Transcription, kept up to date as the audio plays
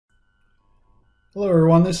Hello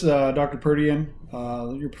everyone, this is Dr. Perdian,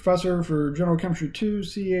 your professor for General Chemistry 2,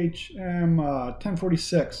 CHM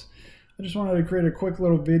 1046. I just wanted to create a quick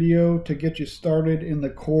little video to get you started in the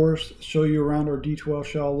course, show you around our D12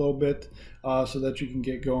 shell a little bit so that you can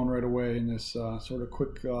get going right away in this sort of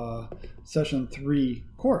quick session 3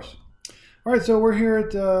 course. Alright, so we're here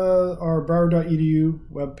at our Broward.edu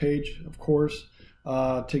webpage, of course.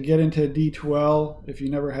 To get into D12, if you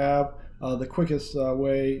never have, the quickest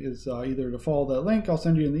way is either to follow that link I'll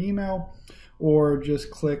send you in the email, or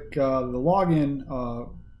just click the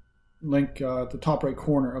login link at the top right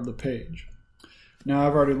corner of the page. Now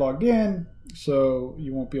I've already logged in, so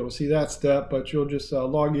you won't be able to see that step, but you'll just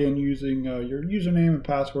log in using your username and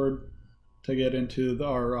password to get into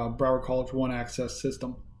our Broward College One Access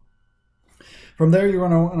system. From there, you're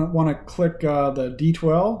going to want to click the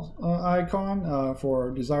D12 icon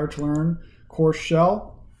for Desire to Learn course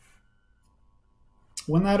shell.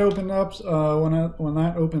 When that opens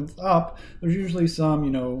up, there's usually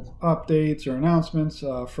some updates or announcements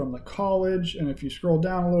from the college, and if you scroll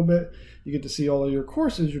down a little bit, you get to see all of your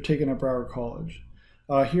courses you're taking at Broward College.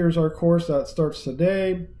 Here's our course that starts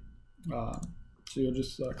today. So you'll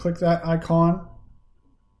just click that icon,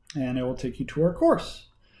 and it will take you to our course.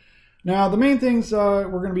 Now, the main things we're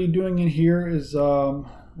going to be doing in here is, well,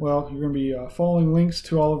 you're going to be following links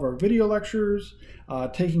to all of our video lectures,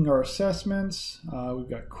 taking our assessments. We've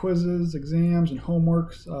got quizzes, exams, and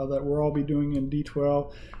homeworks that we'll all be doing in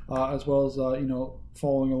D12, as well as,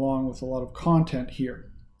 following along with a lot of content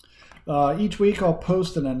here. Each week I'll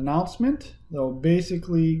post an announcement that will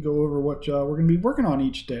basically go over what we're going to be working on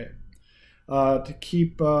each day. To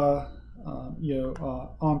keep on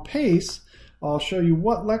pace, I'll show you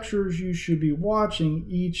what lectures you should be watching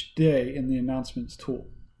each day in the announcements tool,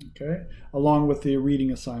 okay, along with the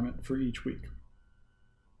reading assignment for each week.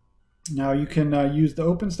 Now you can use the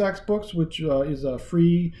OpenStax books, which is a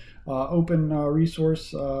free open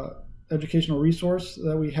resource, educational resource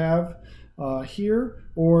that we have here,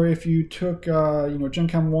 or if you took Gen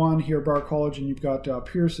Chem 1 here at Broward College and you've got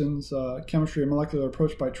Pearson's Chemistry and Molecular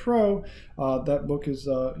Approach by Tro, that book is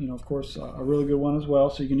of course a really good one as well.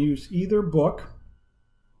 So you can use either book,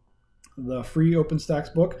 the free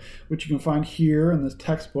OpenStax book, which you can find here in this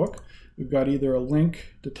textbook. We've got either a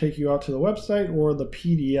link to take you out to the website or the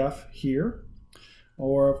PDF here,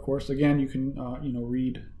 or of course again you can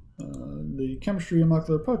read the Chemistry and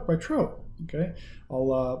Molecular Approach by Tro. Okay,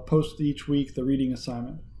 I'll post each week the reading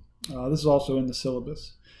assignment. This is also in the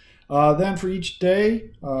syllabus. Then for each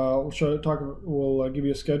day, we'll give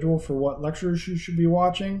you a schedule for what lectures you should be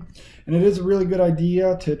watching. And it is a really good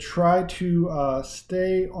idea to try to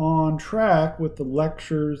stay on track with the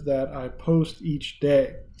lectures that I post each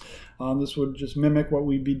day. This would just mimic what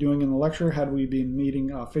we'd be doing in the lecture had we been meeting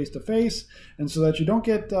face-to-face, and so that you don't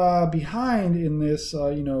get behind in this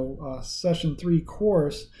session 3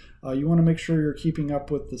 course. You want to make sure you're keeping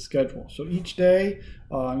up with the schedule. So each day,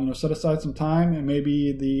 set aside some time, and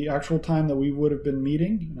maybe the actual time that we would have been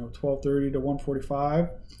meeting, 12:30 to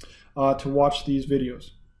 1:45, to watch these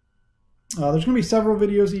videos. There's going to be several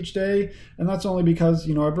videos each day, and that's only because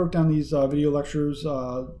I broke down these video lectures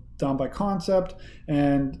down by concept,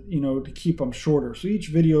 and to keep them shorter. So each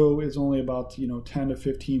video is only about 10 to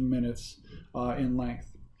 15 minutes in length.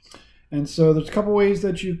 And so there's a couple ways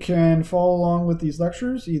that you can follow along with these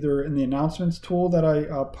lectures, either in the announcements tool that I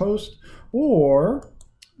post, or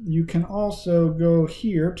you can also go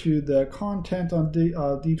here to the content on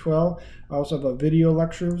D12. I also have a video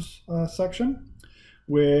lectures section,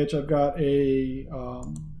 which I've got a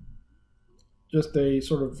just a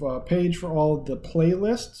sort of page for all of the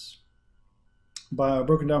playlists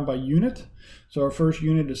broken down by unit. So our first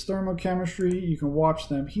unit is thermochemistry. You can watch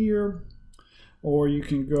them here, or you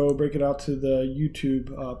can go break it out to the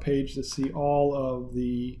YouTube page to see all of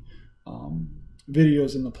the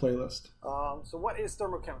videos in the playlist. So what is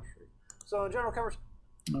thermochemistry? So general chemistry.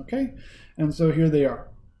 Okay, and so here they are.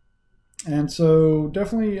 And so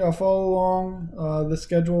definitely follow along the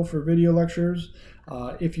schedule for video lectures.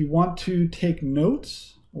 If you want to take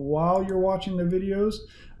notes while you're watching the videos,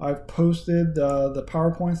 I've posted the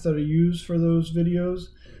PowerPoints that I use for those videos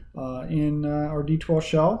in our D12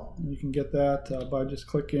 shell. You can get that by just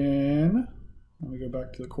clicking, let me go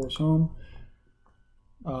back to the course home,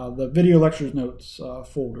 the video lectures notes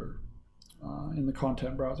folder in the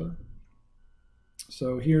content browser.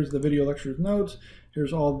 So here's the video lectures notes.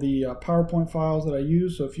 Here's all the PowerPoint files that I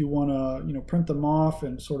use. So if you want to print them off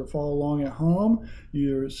and sort of follow along at home,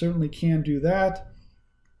 you certainly can do that.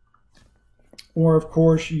 Or of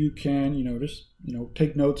course you can just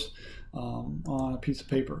take notes on a piece of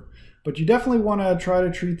paper. But you definitely want to try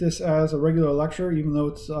to treat this as a regular lecture, even though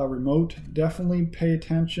it's remote. Definitely pay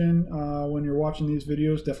attention when you're watching these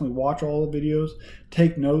videos. Definitely watch all the videos.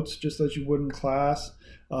 Take notes just as you would in class,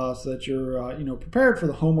 so that you're prepared for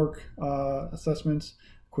the homework assessments,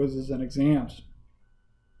 quizzes, and exams.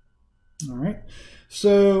 All right.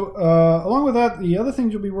 So along with that, the other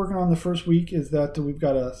things you'll be working on the first week is that we've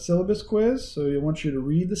got a syllabus quiz. So I want you to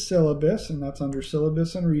read the syllabus, and that's under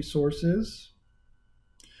syllabus and resources.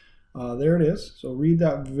 There it is. So read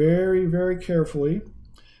that very, very carefully,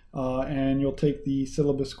 and you'll take the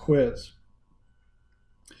syllabus quiz.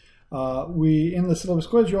 In the syllabus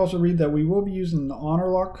quiz, you also read that we will be using the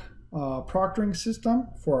HonorLock proctoring system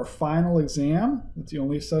for our final exam. That's the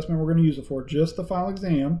only assessment we're going to use it for, just the final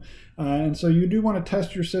exam. And so you do want to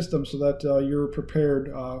test your system so that you're prepared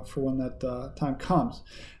for when that time comes.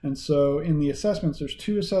 And so in the assessments, there's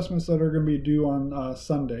 2 assessments that are going to be due on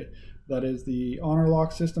Sunday. That is the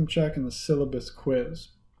HonorLock system check and the syllabus quiz.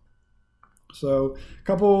 So a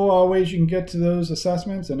couple ways you can get to those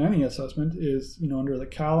assessments, and any assessment is, under the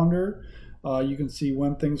calendar. You can see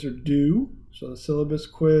when things are due. So the syllabus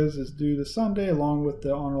quiz is due this Sunday along with the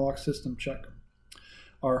HonorLock system check.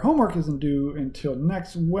 Our homework isn't due until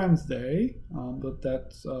next Wednesday, but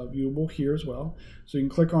that's viewable here as well. So you can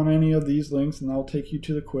click on any of these links and that'll take you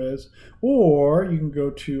to the quiz. Or you can go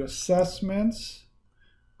to Assessments,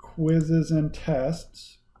 Quizzes, and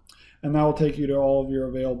Tests, and that will take you to all of your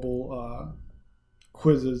available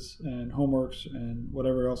quizzes and homeworks and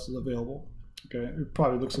whatever else is available. Okay, it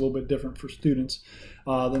probably looks a little bit different for students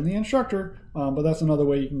than the instructor, but that's another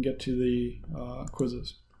way you can get to the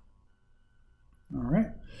quizzes. All right,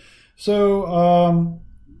 so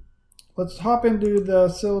let's hop into the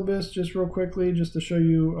syllabus just real quickly, just to show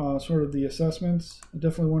you sort of the assessments. I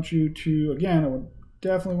definitely want you to, again, I would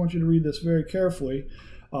definitely want you to read this very carefully,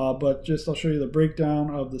 but just I'll show you the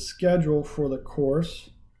breakdown of the schedule for the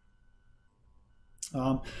course.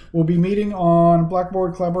 We'll be meeting on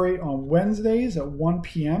Blackboard Collaborate on Wednesdays at 1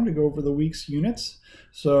 p.m. to go over the week's units.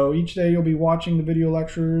 So each day you'll be watching the video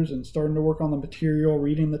lectures and starting to work on the material,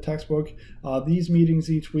 reading the textbook. These meetings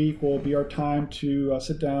each week will be our time to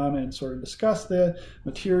sit down and sort of discuss the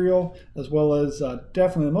material, as well as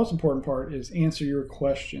definitely the most important part is answer your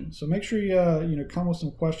questions. So make sure you come with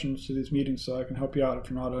some questions to these meetings so I can help you out if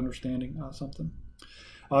you're not understanding something.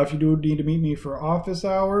 If you do need to meet me for office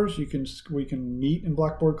hours, we can meet in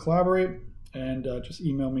Blackboard Collaborate, and just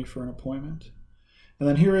email me for an appointment. And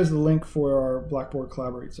then here is the link for our Blackboard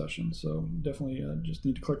Collaborate session. So definitely just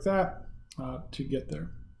need to click that to get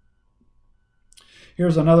there.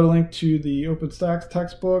 Here's another link to the OpenStax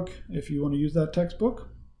textbook if you want to use that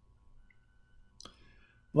textbook.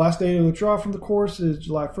 Last day to withdraw from the course is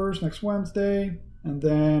July 1st, next Wednesday. And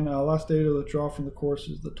then last day to withdraw from the course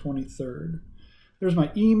is the 23rd. There's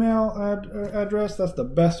my email address. That's the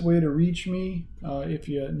best way to reach me if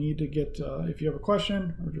you need to get, if you have a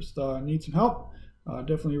question or just need some help.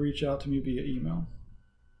 Definitely reach out to me via email.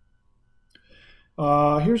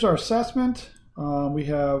 Here's our assessment. We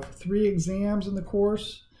have 3 exams in the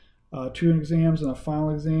course, 2 exams and a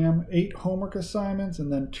final exam, 8 homework assignments,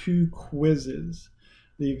 and then 2 quizzes.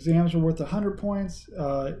 The exams are worth 100 points.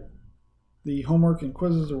 The homework and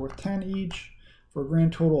quizzes are worth 10 each, for a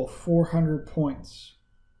grand total of 400 points.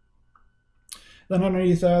 Then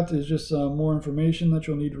underneath that is just more information that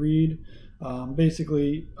you'll need to read.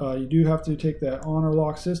 Basically, you do have to take that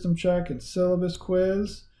HonorLock system check and syllabus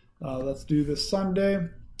quiz. That's due this Sunday.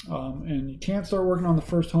 And you can't start working on the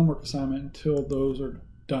first homework assignment until those are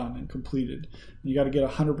done and completed. You got to get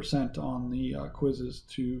 100% on the quizzes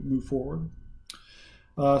to move forward.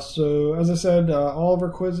 So as I said, all of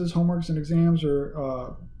our quizzes, homeworks, and exams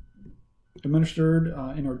are administered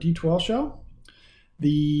in our D12 shell.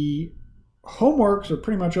 The homeworks are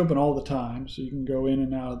pretty much open all the time, so you can go in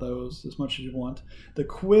and out of those as much as you want. The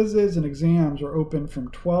quizzes and exams are open from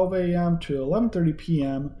 12 a.m. to 11:30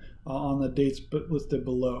 p.m. On the dates listed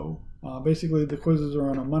below. Basically, the quizzes are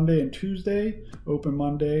on a Monday and Tuesday, open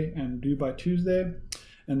Monday and due by Tuesday.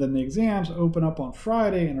 And then the exams open up on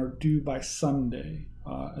Friday and are due by Sunday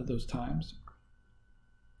at those times.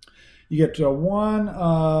 You get 1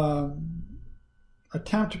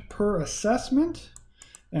 attempt per assessment,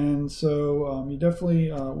 and so you definitely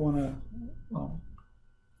want to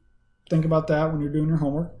think about that when you're doing your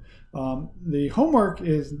homework. The homework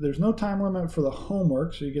is, there's no time limit for the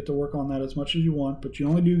homework, so you get to work on that as much as you want, but you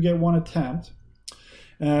only do get 1 attempt.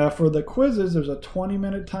 For the quizzes, there's a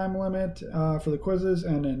 20-minute time limit for the quizzes,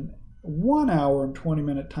 and then 1 hour and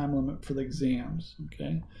 20-minute time limit for the exams.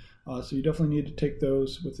 Okay, so you definitely need to take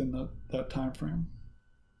those within that time frame.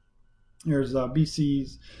 There's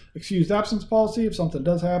BC's excused absence policy. If something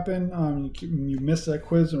does happen, you miss that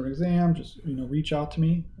quiz or exam, just reach out to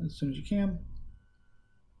me as soon as you can.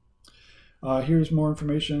 Here's more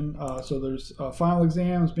information. So there's final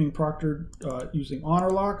exams being proctored using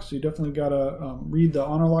HonorLock. So you definitely got to read the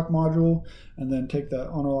HonorLock module and then take that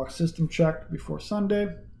HonorLock system check before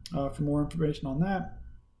Sunday for more information on that.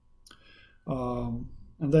 And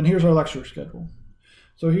then here's our lecture schedule.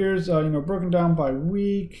 So here's broken down by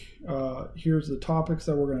week. Here's the topics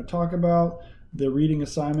that we're going to talk about, the reading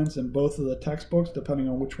assignments in both of the textbooks, depending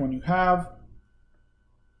on which one you have.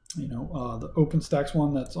 The OpenStax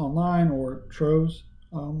one that's online or Tro's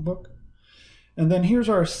book. And then here's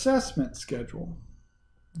our assessment schedule.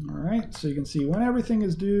 All right, so you can see when everything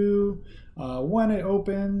is due, when it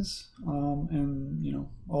opens, and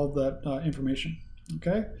all of that information.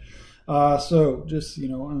 Okay. So just,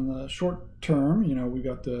 in the short term, we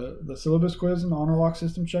got the syllabus quiz and HonorLock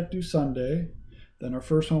system check due Sunday. Then our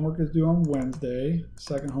first homework is due on Wednesday.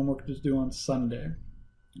 Second homework is due on Sunday.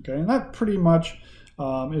 Okay, and that pretty much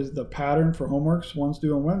is the pattern for homeworks. One's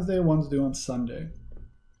due on Wednesday, one's due on Sunday.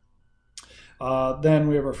 Then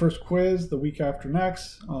we have our first quiz the week after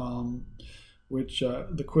next, which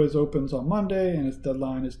the quiz opens on Monday and its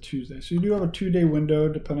deadline is Tuesday. So you do have a 2-day window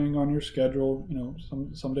depending on your schedule.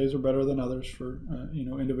 Some days are better than others for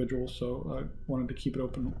individuals. So I wanted to keep it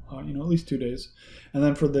open at least 2 days. And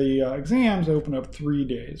then for the exams, they open up 3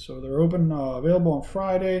 days. So they're open available on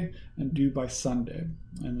Friday and due by Sunday.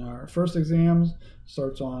 And our first exams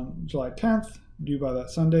starts on July 10th, due by that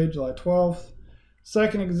Sunday, July 12th.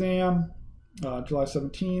 Second exam, July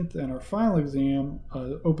 17th, and our final exam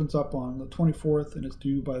opens up on the 24th and is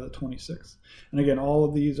due by the 26th. And again, all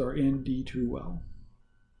of these are in D2L.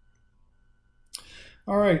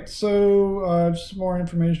 All right, so just more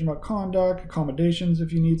information about conduct, accommodations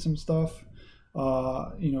if you need some stuff.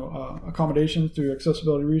 Accommodations through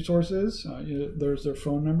accessibility resources. There's their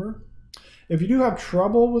phone number. If you do have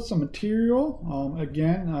trouble with some material,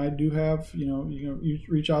 again, I do have, you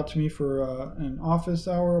reach out to me for an office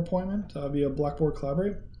hour appointment via Blackboard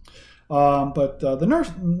Collaborate. But the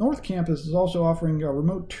North Campus is also offering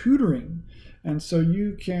remote tutoring. And so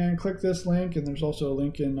you can click this link, and there's also a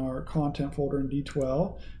link in our content folder in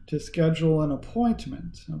D12 to schedule an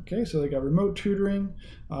appointment. Okay, so they got remote tutoring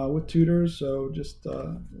with tutors. So just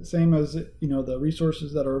same as the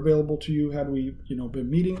resources that are available to you had we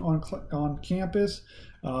been meeting on campus,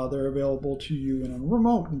 they're available to you in a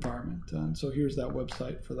remote environment. And so here's that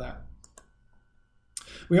website for that.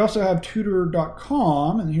 We also have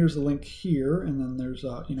tutor.com, and here's the link here, and then there's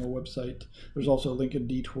a website. There's also a link in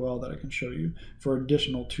D12 that I can show you for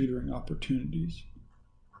additional tutoring opportunities.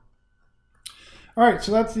 All right,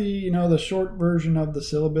 so that's the short version of the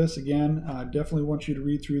syllabus. Again, I definitely want you to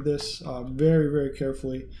read through this very, very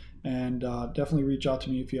carefully, and definitely reach out to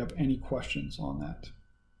me if you have any questions on that.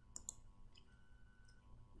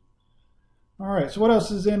 All right, so what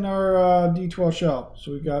else is in our D12 shell?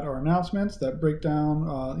 So we've got our announcements that break down,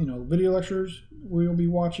 video lectures we'll be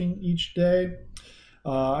watching each day.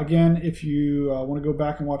 Again, if you want to go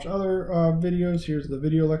back and watch other videos, here's the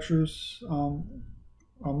video lectures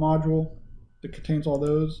module that contains all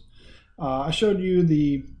those. I showed you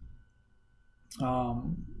the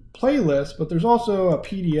playlist, but there's also a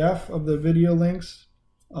PDF of the video links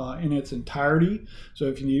in its entirety. So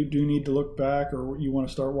if you do need to look back or you want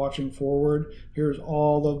to start watching forward, here's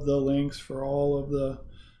all of the links for all of the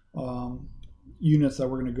units that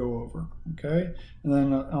we're going to go over. Okay, and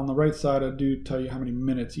then on the right side, I do tell you how many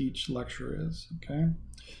minutes each lecture is. Okay,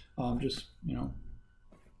 just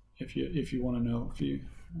if you want to know, if you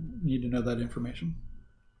need to know that information.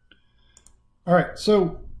 All right,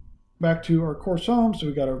 so back to our course home. So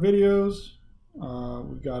we got our videos.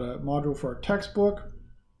 We've got a module for our textbook.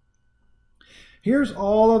 Here's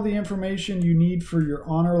all of the information you need for your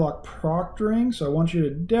HonorLock proctoring. So I want you to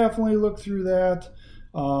definitely look through that,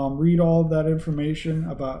 read all of that information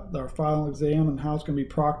about our final exam and how it's going to be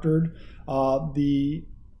proctored. The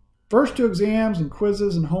first 2 exams and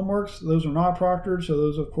quizzes and homeworks, those are not proctored. So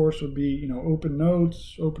those, of course, would be open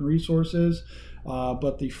notes, open resources.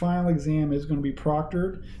 But the final exam is going to be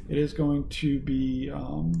proctored. It is going to be,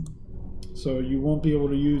 so you won't be able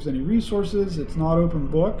to use any resources. It's not open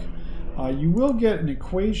book. You will get an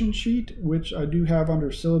equation sheet, which I do have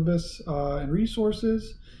under syllabus and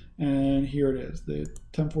resources. And here it is, the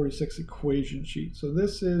 1046 equation sheet. So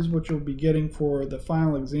this is what you'll be getting for the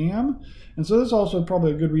final exam. And so this is also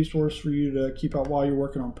probably a good resource for you to keep out while you're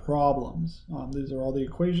working on problems. These are all the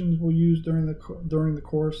equations we'll use during the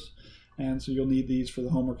course. And so you'll need these for the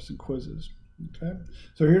homeworks and quizzes. Okay,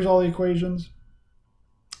 so here's all the equations.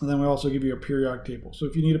 And then we also give you a periodic table. So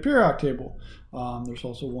if you need a periodic table, there's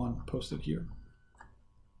also one posted here.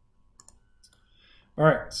 All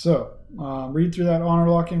right, so read through that honor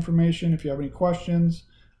lock information. If you have any questions,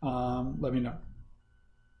 let me know.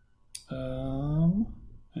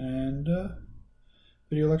 And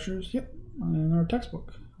video lectures, yep, in our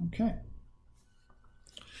textbook. Okay.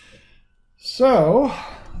 So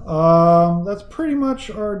that's pretty much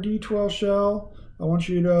our D12 shell. I want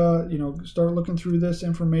you to, start looking through this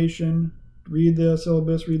information, read the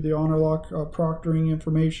syllabus, read the honor lock proctoring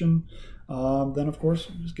information. Then, of course,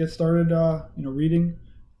 just get started, reading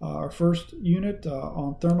our first unit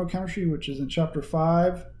on thermochemistry, which is in Chapter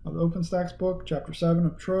 5 of OpenStack's book, Chapter 7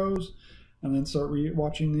 of Tro's, and then start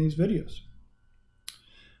watching these videos.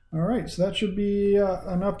 All right, so that should be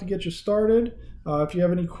enough to get you started. If you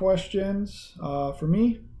have any questions for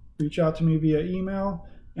me, reach out to me via email.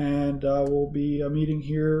 And we'll be meeting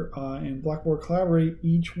here in Blackboard Collaborate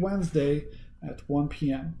each Wednesday at 1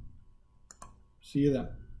 p.m. See you then.